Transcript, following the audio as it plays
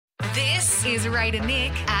This is Ray to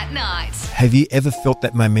Nick at night. Have you ever felt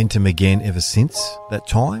that momentum again ever since that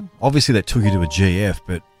time? Obviously that took you to a GF,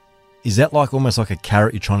 but is that like almost like a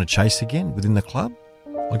carrot you're trying to chase again within the club?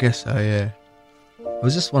 I guess so, yeah. It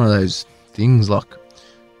was just one of those things, like,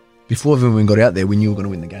 before everyone got out there, we knew we were going to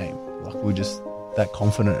win the game. Like, we were just that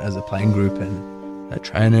confident as a playing group and that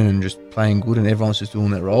training and just playing good, and everyone's just doing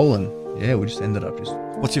their role, and yeah, we just ended up just...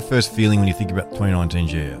 What's your first feeling when you think about 2019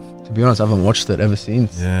 GF? To be honest, I haven't watched it ever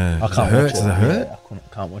since. Yeah. I can't watch it. Does it hurt? Yeah,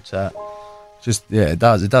 I can't watch that. Just, yeah, it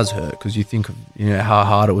does. It does hurt because you think of, how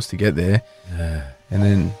hard it was to get there. Yeah. And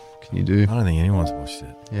then, can you do? I don't think anyone's watched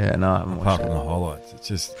it. Yeah, no, I haven't watched Apart it. from the highlights. It's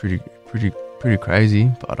just... Pretty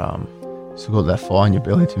crazy, but still got that fire in your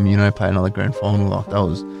belly to, play another grand final. Like, that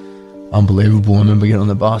was unbelievable. I remember getting on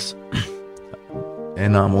the bus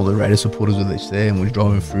and all the Raiders supporters were just there, and we were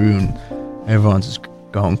driving through, and everyone's just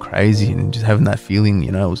going crazy and just having that feeling,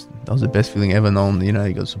 that was the best feeling ever, knowing,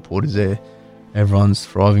 you got supporters there, everyone's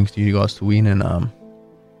thriving for you guys to win, and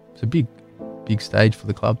it's a big stage for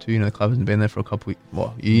the club too. The club hasn't been there for a couple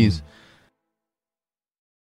of years,